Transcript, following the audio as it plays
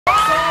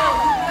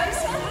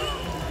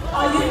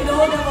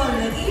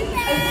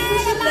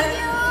let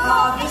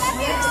this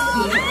next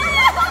game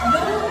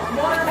know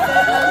more of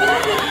them a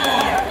little bit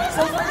more.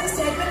 So for this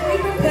segment, we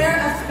prepare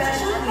a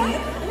special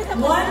game,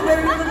 one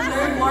where we will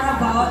learn more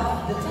about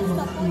the two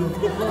of you.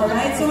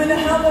 Alright, so with the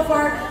help of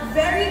our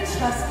very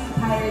trusty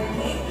Pirate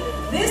King,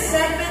 this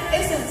segment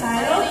is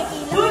entitled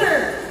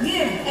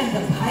TutorYim and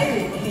the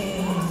Pirate King.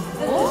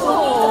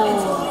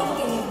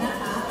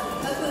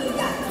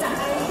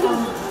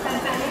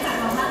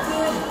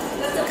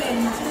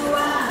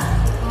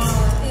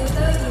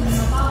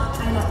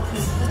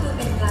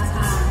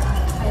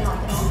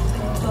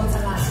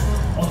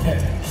 Okay,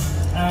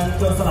 and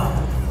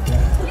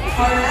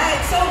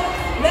alright, so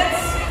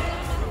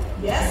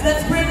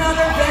let's bring out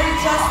our very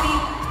trusty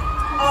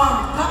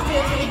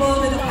cocktail table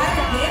with the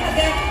pirate game.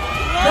 Again,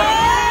 the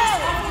premise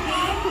of the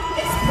game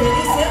is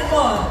pretty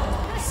simple.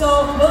 So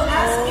we'll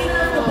ask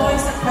either of the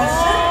boys a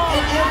question,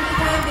 and every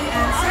time they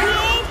answer,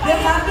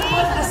 they'll have to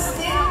put a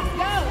stick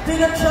to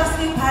the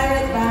trusty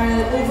pirate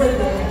barrel over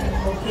there.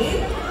 Okay?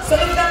 So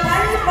if the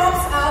pirate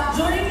pops out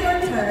during your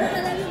turn,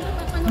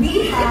 we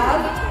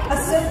have a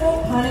simple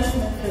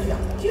punishment for you.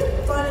 Cute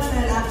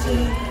punishment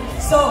actually.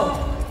 So,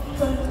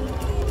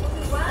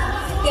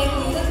 เกม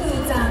นี้ก็คือ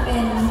จะเป็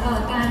น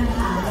การถ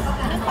ามแล้วก็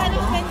การตอบ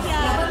แ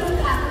ล้วก็ทุก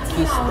ครั้ง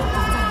ที่เราต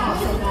อบ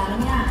เสร็จแล้ว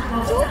เนี่ยเรา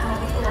ก็จะเอา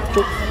ตัว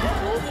จุ๊บ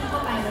เข้า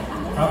ไปเลยค่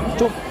ะ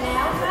จุ๊บแล้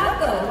วถ้า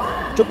เกิดว่า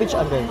จุ๊บ each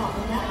other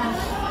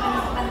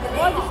มันจะได้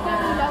ออกมา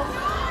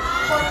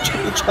จุ๊บ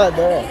each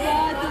other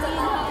ก็จะ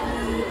ต้อง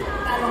มี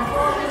การลงโท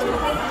ษคือ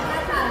ให้ท่า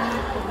ทาง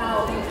ของเรา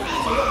เป็นที่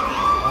สุด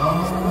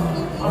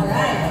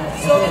Alright,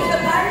 so if the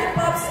pirate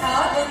pops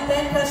out and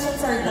 10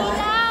 questions are done,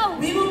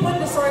 we will put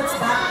the swords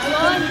back and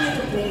continue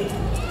to play.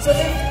 So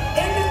if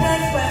in the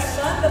 10th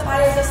question the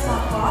pirate does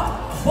not pop,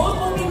 both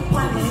will be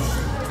punished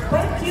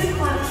by a cute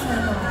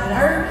punishment no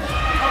matter.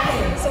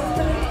 Okay, so we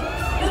can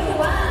ก็คือ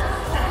ว่า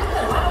แต่ถ้าเ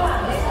กิดว่าระหว่าง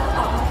เล่นเราต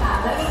อบคำถาม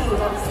แล้วอยู่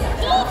เราเสียบ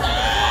แล้ว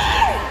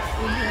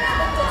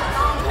ก็จะ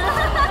ต้อง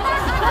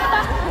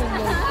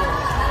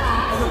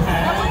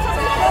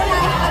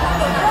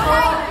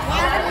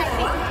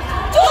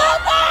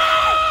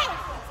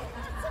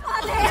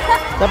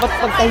dapat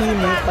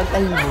pagtahimik.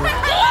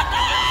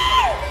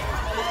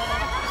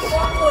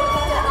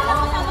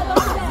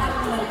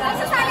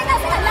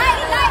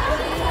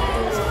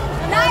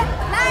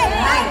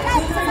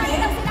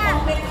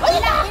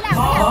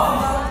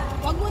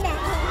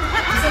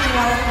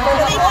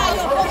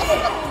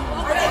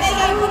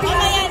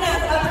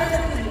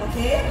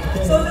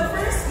 So the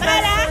first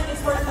question is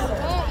for Tutor.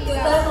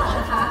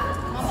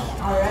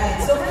 Alright,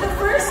 so for the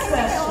first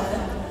question,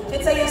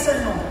 it's a yes or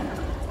no.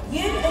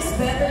 Yim is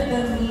better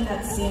than me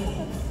at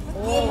singing.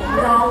 Yim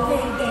ร้องเพล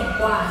งเก่ง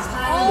กว่าใ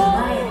ช่หรือไ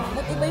ม่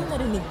Iba yung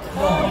narinig.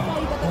 No,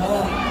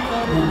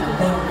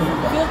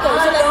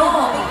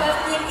 because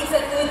Yim is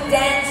a good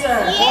dancer.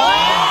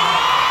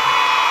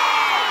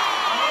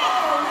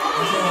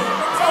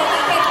 So,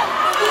 okay,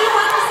 do you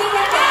want to sing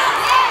a dance?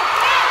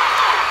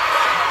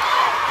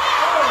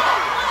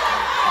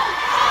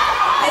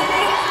 I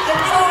think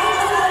it's so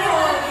easy.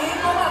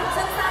 เขาแบบ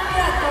สั้นๆเ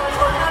นี่ยโช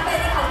ว์ท่าเต้น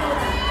ให้เขาดู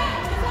หน่อย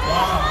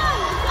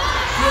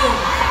You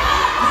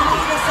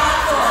need a song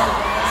for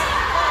us.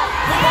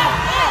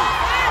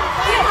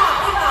 Hip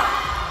hop.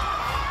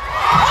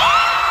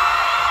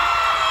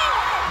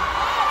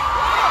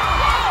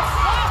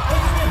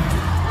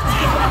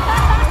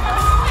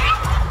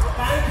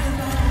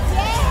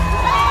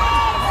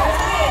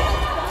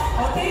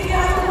 Okay, you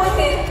have to put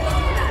it.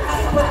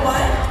 Have to put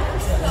one.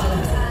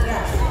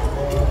 Yeah.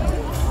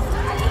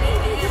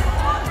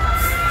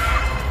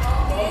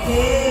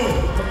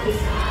 Okay.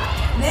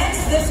 Next,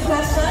 this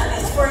question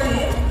is for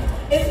you.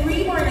 If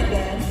reborn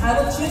again, I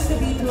will choose to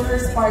be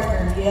Tutor's partner.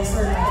 Yes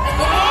or no? อัน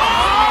นี้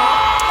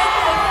ก็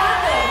คือถ้า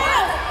เกิดว่า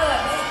จะเกิด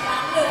ในอีกครั้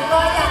งหนึ่งก็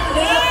อยากเ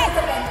ลือกที่จ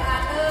ะเป็นพา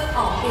ร์ทเนอร์ข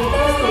องติวเต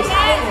อร์อยู่ใ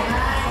ช่หรือไม่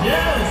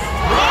Yes.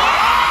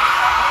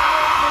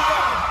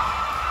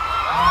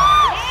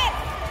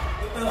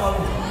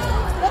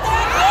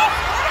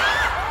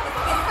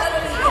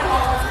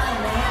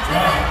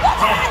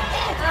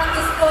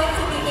 It's going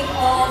to be in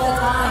all the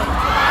time.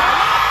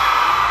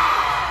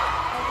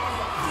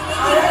 ทีนี้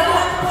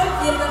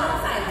ยิมก็ต้อง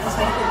ใส่เข้าไป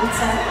ถึงวิ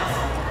จัย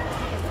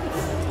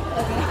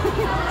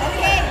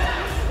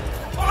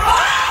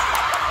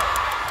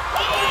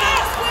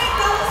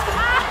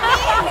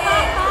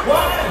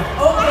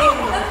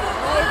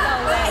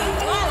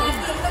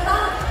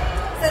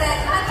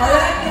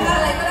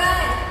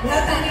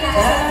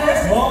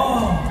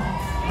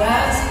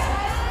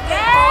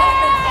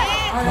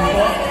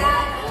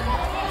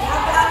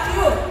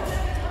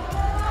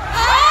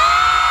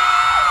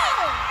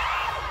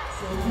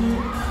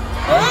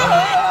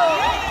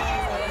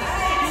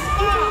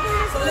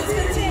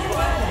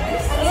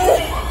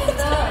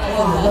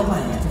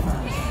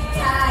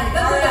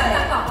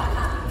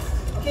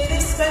Okay,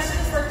 this question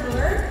is for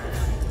Tutor.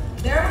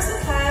 There was a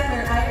time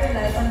where I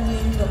relied on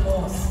you the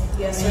most.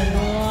 Yes or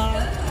no?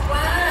 ว่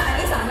าอัน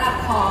นี้สำหรับ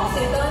ของ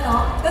ติวเตอร์เนา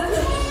ะก็คื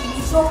อ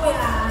มีช่วงเว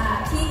ลา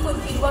ที่คุณ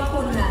คิดว่า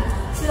คุณน่ะ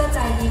เชื่อใจ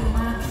ยิมม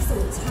ากที่สุ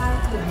ดใช่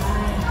หรือไม่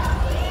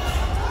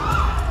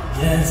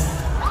Yes.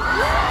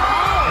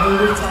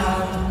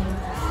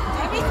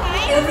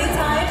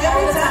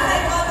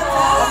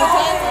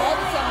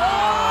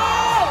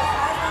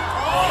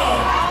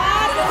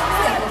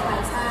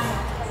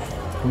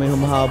 May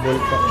humahabol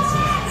pa.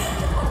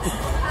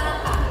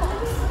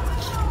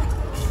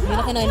 Hindi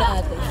na kinain na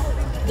ate.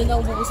 Doon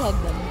ako bubusag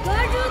na.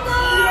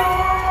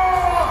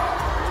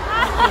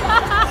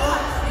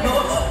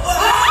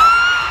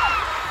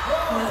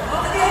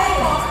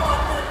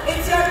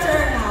 It's your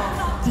turn now.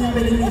 ที่เป็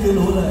นที่คือ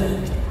รู้เลย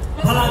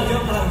พลังเยอ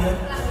ะพลังเยอะ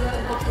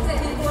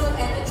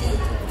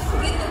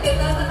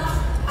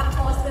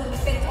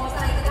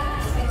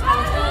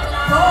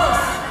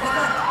Pose.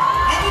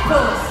 Any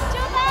pose.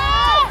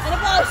 Ano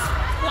pose?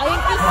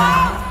 Flying kiss.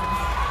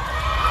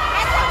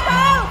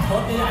 โค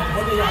ตรใหญ่โค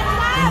ตรใหญ่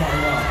ใหญ่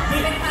เลยนี่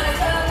ไ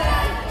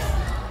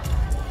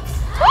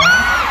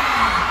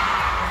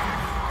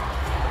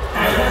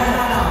ก่ได้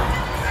แล้ว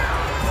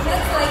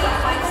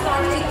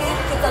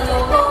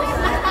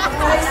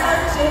Five-star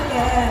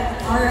chicken.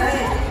 All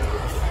right.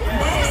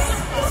 Next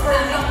is for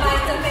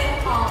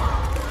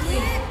me.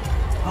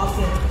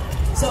 Okay.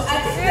 So I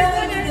can tell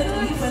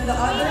immediately when the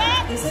other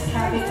isn't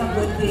having a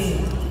good day.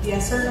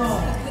 Yes or no?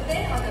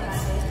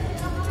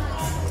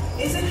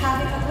 Is it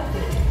having a good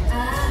day?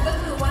 ก็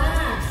คือว่า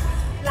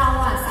เรา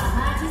สาม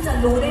ารถที่จะ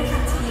รู้ได้ทั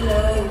นทีเล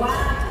ยว่า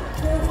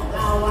คู่ของเ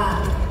รา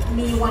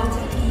มีวัน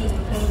ที่ดี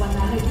ในวัน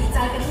นั้นหรือดีใจ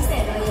เป็นพิเศ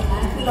ษอะไรอย่างนั้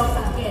นคือเรา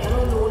สังเกตแล้วเร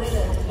ารู้เลยเล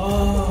ย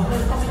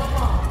เขาไม่ต้องบ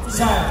อก ใ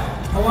ช่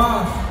เพราะว่า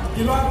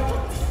คิดว่า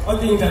เอา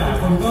จริงแต่หลาย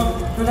คนก็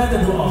น่าจะ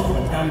ดูออกเห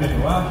มือนกันหมายถึ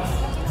งว่า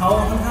เขา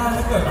ค่อนข้าง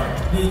ถ้าเกิดแบบ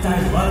ดีใจ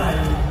หรือว่าอะไร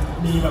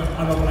มีแบบอ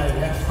ารมณ์อะไร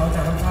เงี้ยเขาจ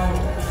ะค่อนข้าง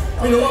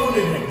ไม่รู้ว่าคน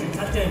อื่นเห็น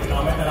ชัดเจนเหมือนเร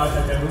าไหมแต่เรา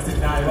จะรู้สึก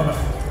ได้ว่าแบบ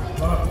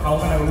เขา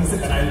กำลังรู้สึ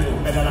กอะไรอยู่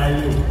เป็นอะไร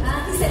อยู่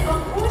He said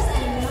of course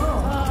I know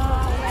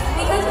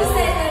because he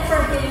said that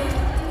for him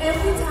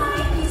every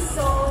time he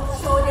show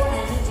the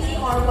energy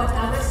or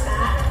whatever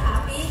sad or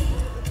happy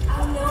I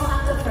know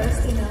I'm the first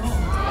to know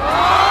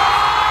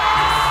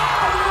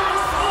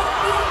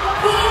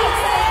he even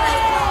said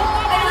like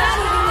I'm not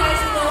sure you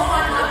guys know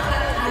or not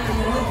but I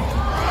know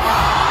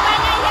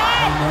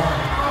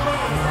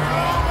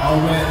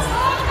always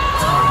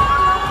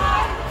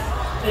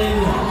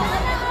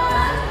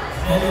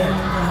alien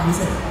พิเ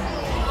ศษ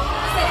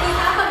said we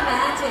have a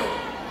magic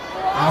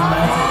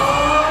magic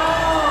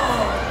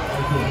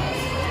Oh.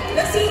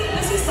 Does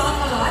he song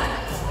a lot?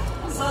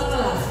 Song a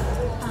lot.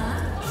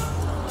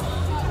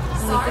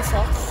 Sorry.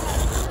 Socks.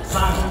 ส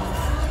ร้าง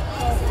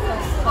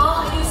Oh,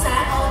 you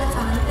sad all the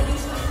time and you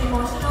should be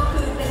emotional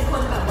คือเป็นค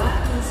นแบบว่า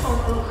มีโช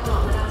ว์ตลอ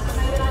ดเวลาใช่ไห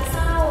มเวลาเศ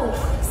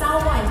ร้า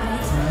บ่อยไหม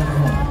ใช่ครับ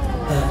ผม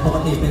แต่ปก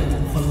ติเป็น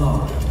คนหล่อ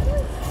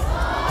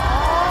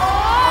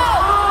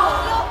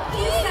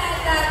You said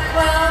that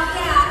well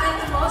yeah I'm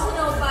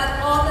emotional but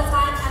all the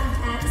time I'm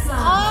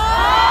handsome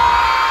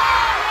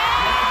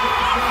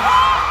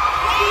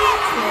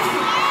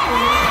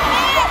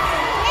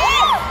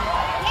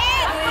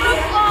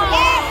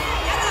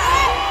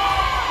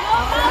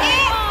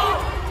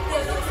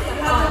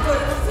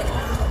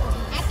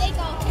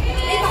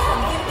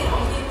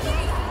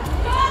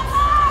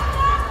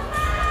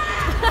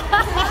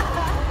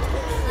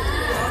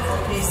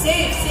Okay,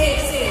 safe.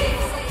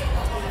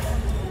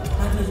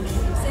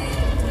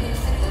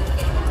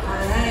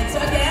 Alright, so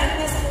again,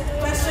 this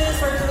question is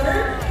for Tutor.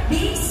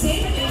 Being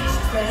same-aged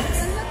friends,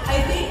 I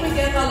think we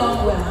get along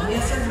well.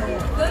 Yes or no?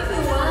 ก็คื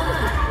อว่า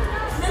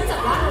เนื่องจาก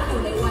ว่าเราอยู่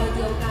ในวัยเ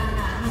ดียวกัน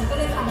มันก็เ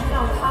ลยทำให้เร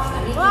าเข้ากั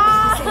นได้ดี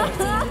เป็นพิเ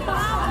ศษจริงหรือเปล่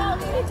า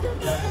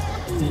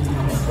จริงครั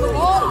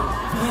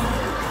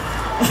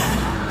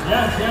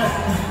บyes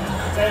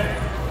เช่น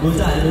รู้ใ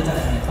จ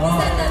อ๋อ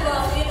Said that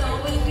well you know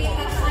we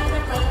have kind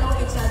of like know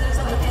each other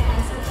so I can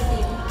answer to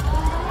him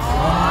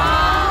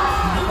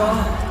ทีนี้ก็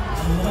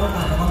รู้เท่า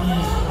กันแล้วก็มี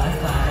ไลฟ์ส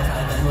ไตล์คล้า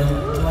ยๆกันด้วยไ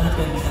ม่ว่าจะเ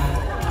ป็นการ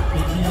ไป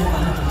เที่ยวกั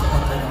นหรือจะท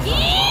ำอะไรต่างๆ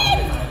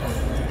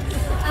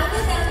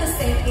Other than the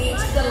same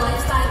age, the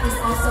lifestyle is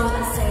also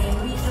the same.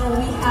 We know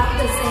we have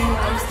the same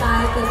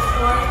lifestyle, the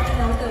sport, you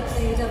know, the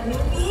play, the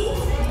movie,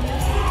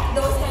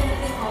 those kind of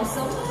thing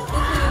also.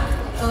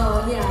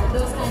 Yeah,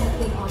 those kind of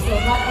thing also.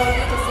 Not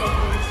only the same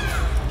age.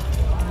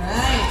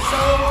 Alright, so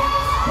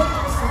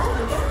okay.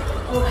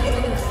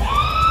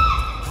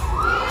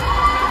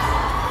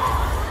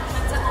 มั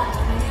นจะออก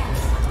ไหมเนี่ย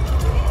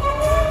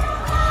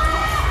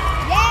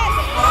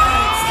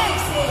Alright,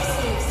 safe.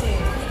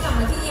 นี่กลับม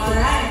าที่ญี่ปุ่น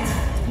Alright,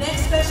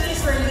 next question is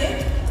for Nick.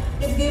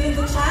 If given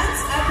the chance,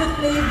 I could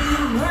play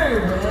Beamer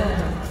well.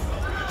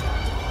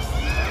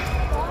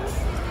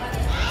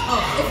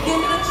 Oh, if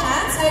given a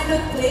chance, I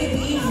could play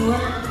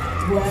Beamer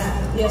well.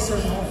 Yes or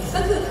no? ก็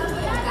คือถ้า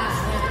มีโอกาส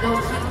เนี่ยเรา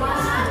คิดว่า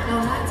เรา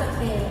น่าจะเ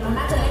ล่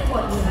นบ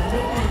ทเหนือได้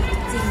ดี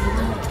จริงหรือไ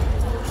ม่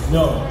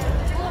no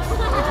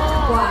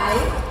ไหว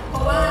เพรา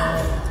ะว่า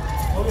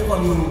เพราะมีคน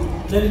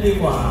เล่นดี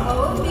กว่า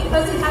Oh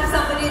because you have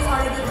somebody who's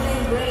already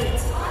playing great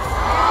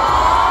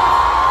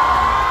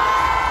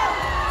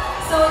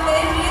so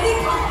they really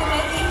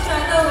complement each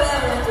other well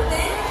don't you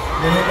think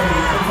เนี่ยเป็น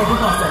คนที่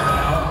เหมาะสมแ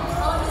ล้ว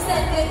Oh you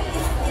said that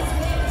his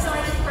name is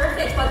already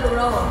perfect for the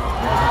role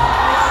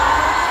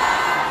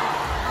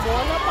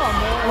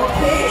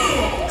Okay,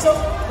 so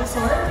the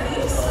sword,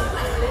 please.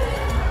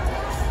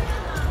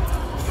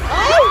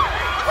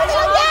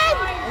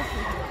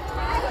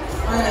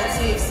 Alright,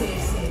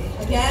 safe.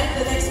 Again,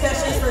 the next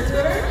question is for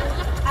Tutor.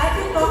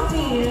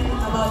 him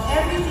about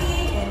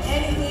everything and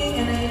anything,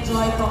 and I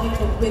enjoy talking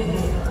with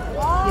him.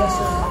 Yes,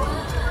 sir.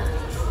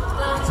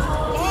 เราชอ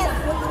บที่จะ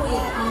พูดคุย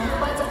กับเขาไม่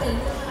ว่าจะเป็น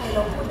เรื่องอะไรเร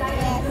าพูดได้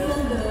ทุกเรื่อ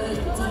งเลย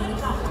จริงหรือ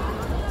เปล่าคะ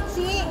จ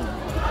ริง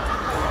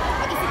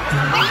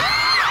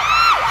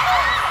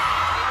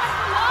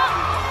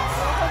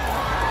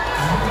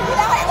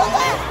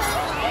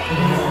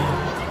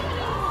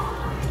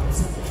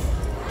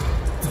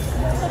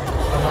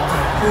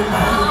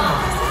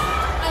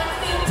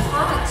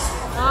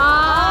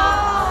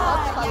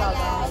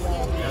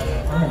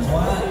ผม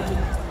ว่า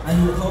อา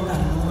ยุเท่ากัน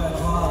ด้วยแล้ว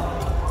ก็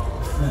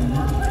เหมือน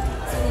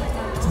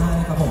ใช่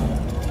ครับผม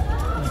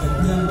เป็นเ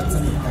พื่อนส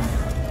นิทกัน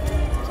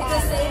The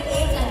same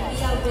age and we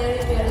are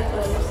very very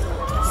close.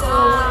 So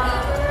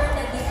whatever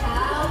that we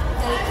have,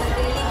 like a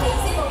daily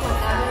basis or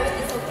whatever,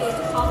 it's okay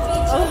to talk to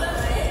each other,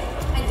 right?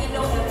 And we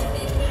know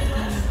everything.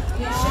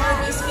 We share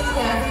basically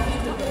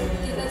everything together.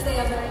 Because they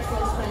are very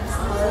close friends.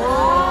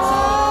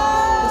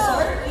 The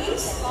sword,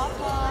 please.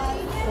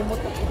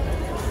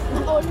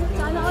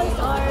 Sana all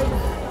sword.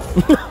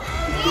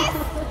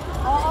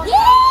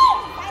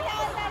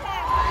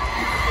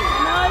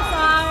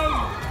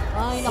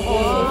 Ay, nako.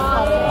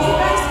 You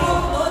guys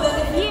both know that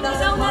if it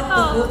doesn't work,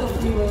 the both of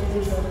you will do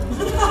that.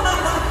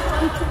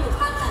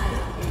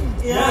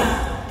 Yeah,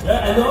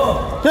 yeah, I know.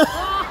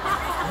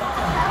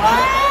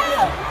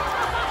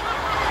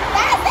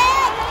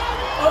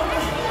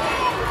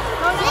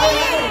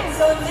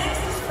 So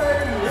next is for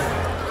you.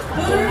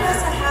 Tutor has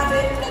a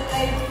habit that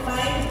I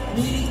find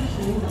really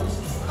cute.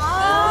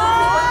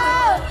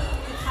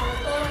 มีคาแรค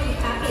เตอร์มี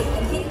habit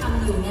ที่ท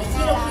ำอยู่เนี่ย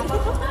ที่เราคิดว่า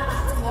เขาน่ารั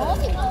กจังเล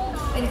ย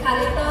เป็นคาแ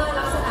รคเตอร์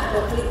ลักษณะบุ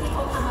คลิกที่เข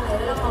าทำอะไรแ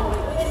ล้วเรามองว่า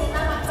อันนี้น่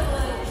ารักจังเล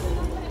ย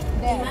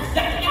ดีไหม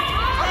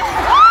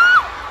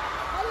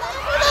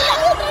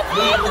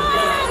He's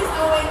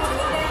always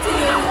doing that to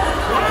you.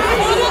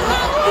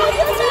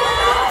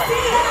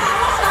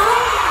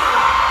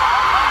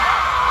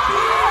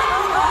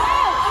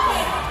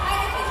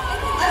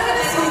 I'm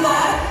gonna see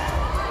that.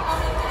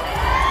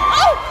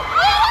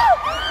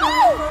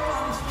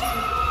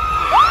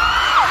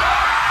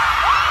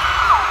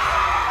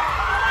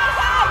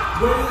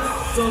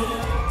 So,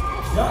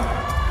 yeah.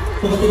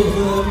 ปกติ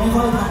คือไม่ค่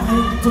อยทำให้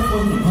ทุกค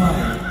นเห็นเท่าไห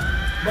ร่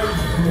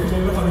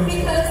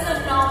Because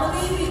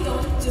normally we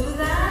don't do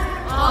that.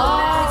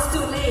 Oh, it's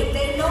too late.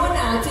 They know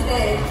now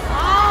today.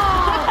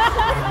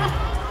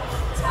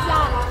 ใช่แล้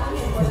วเขาเ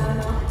ห็นหมดแล้ว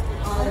เนาะ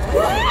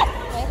Alright.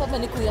 ไอ้คนมัน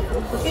นี่คุยกับกู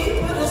Okay,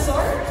 put the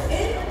sword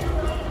in.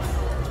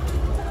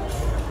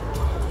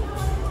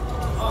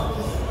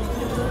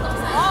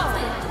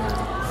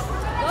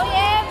 โอ้ย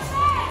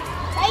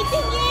ใส่จริ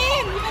งยิ้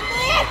มมันเ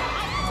ด็ด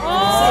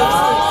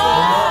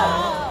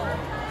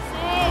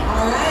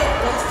Alright,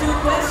 let's do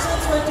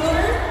questions for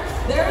Tutor.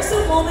 There was a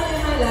moment in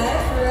my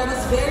life where I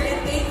was very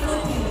thankful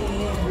to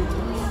him.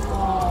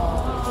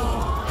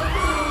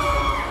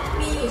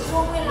 มีอยู่ช่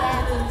วงเวลา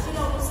หนึ่งที่เร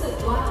ารู้สึก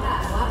ว่าแบ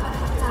บว่าประ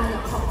ทับใจ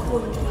ขอบคุ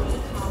ณที่มี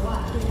เขาอะ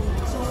คือ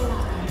ช่วงเวลา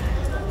นั้น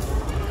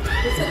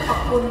รู้สึกขอบ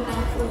คุณแท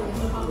นครู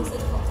มีความรู้สึ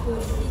กขอบคุณ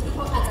ที่เข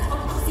าอาจจะต้อ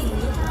งทำสิ่ง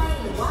นี้ให้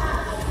หรือว่า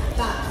แ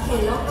บบเห็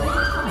นแล้วก็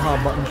เขา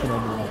แบบอ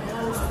ะไรนะเร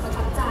ารู้สึกประ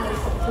ทับใจ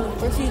ขอบคุณ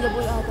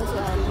Perceivable ata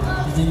siya.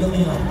 จริงๆก็มี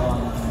หลายตอน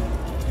นะครับ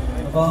แ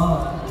ล้วก็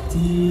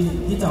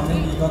ที่จำได้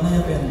ดีก็น่าจ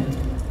ะเป็น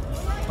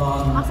ตอน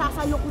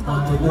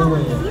ทูเตอร์เว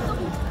ย์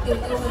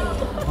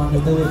ตอนทู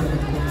เตอร์เวย์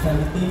เป็นแฟน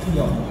มิตติ้งที่ห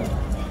ยองครับ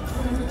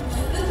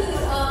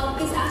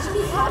It's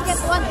actually get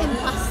one in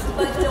us,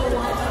 but the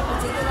one in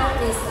particular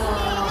is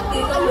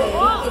giveaway.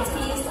 It's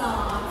his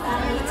fan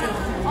meeting.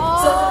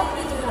 So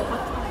we do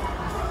what?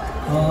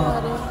 ก็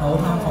เขา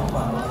ทำของข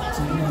วัญ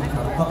ชิ้นหนึ่งค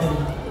รับก็เป็น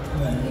เห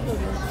มือน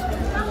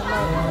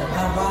ภ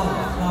าพว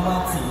า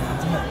ดสีน้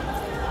ำที่แบบ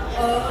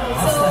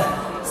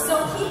So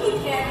he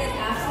prepared it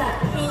after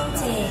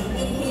painting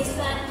in his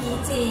fan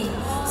meeting.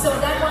 So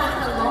that one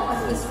alone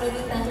is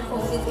really thankful.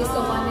 It is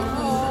the one that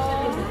he can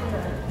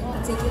remember in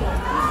particular.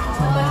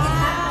 But it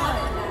had more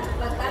than that.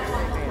 But that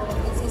one alone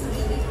is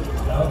really.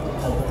 แล้ว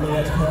ผมเล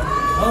ย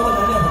แล้ววัน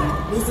นั้นเนี่ยผม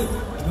รู้สึ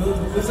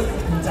ก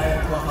ภูมิใจกั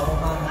บตัวเขา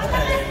มากๆตั้งแต่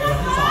ในวัน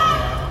ที่2แล้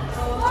ว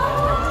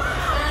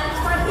And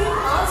for him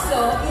also,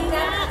 in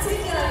that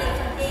particular day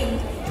for him,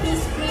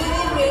 he's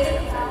really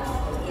proud of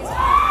his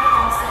partner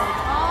also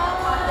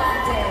on that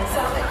day.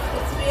 So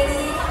it's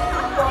really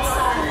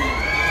awesome.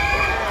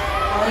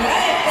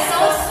 Alright, So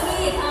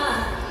sweet, huh?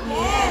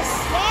 yes.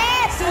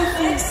 So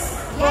next,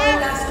 our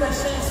last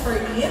question is for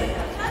Ian.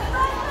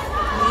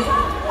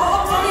 Oh,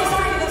 sorry.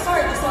 The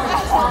sword.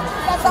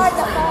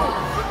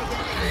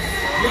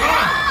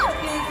 Yeah.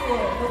 Okay,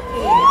 cool.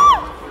 Okay.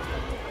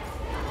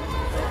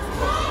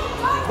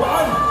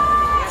 1,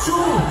 2,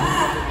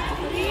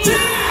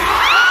 3.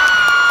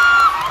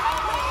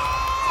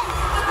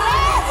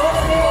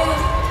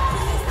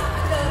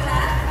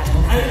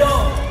 I know.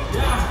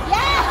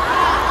 Yeah.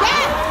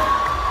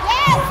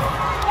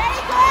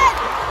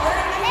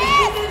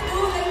 You can do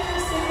like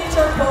your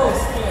signature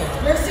pose.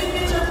 Your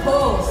signature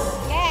pose.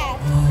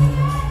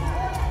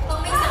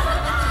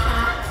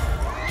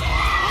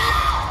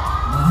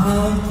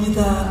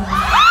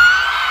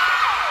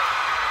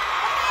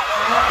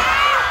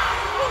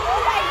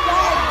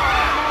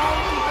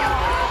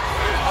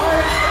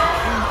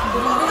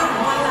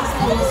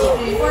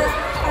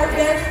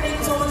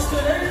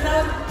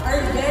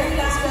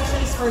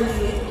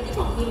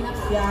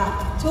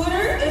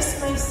 is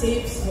my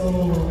safe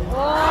zone.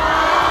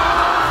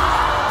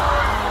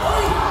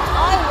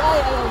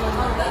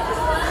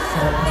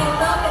 เน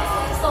เตอร์เป็นเซ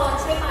ฟโซน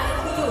ใช่ไหม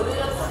คืออยู่ด้วย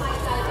เราสบาย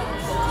ใจเป็น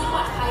จุดที่ปล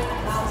อดภัยขอ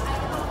งเราใช่ไ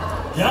หมคะ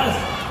Yes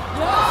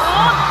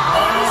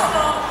Very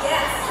strong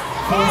yes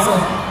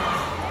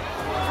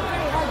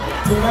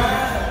ถึงแม้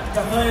จ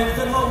ะเคย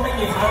ขึ้นห้องไม่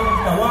กี่ครั้ง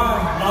แต่ว่า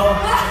เรา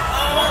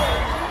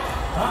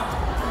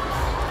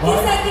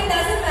He's like it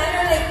doesn't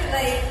matter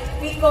like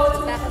we go to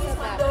his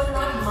condo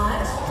not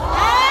much.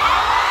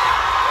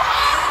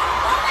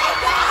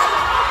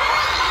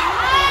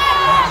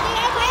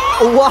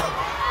 Wow.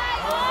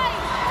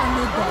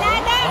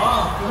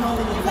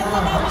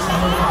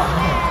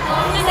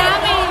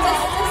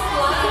 Just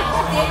lunch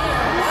dinner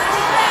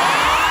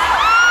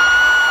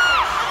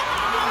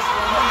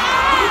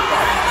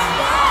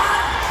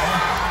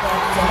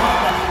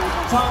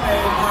ชอบไป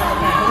พากัน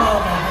ไปข้างนอก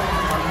กัน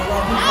ข้างนอ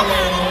กที่ทะเล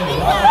หรือ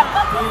ว่า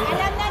ที่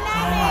ชายหา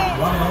ดหรือ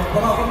ว่าเพรา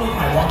ะเราก็มี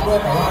ถ่ายวอล์กด้วย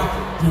แต่ว่า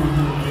อยู่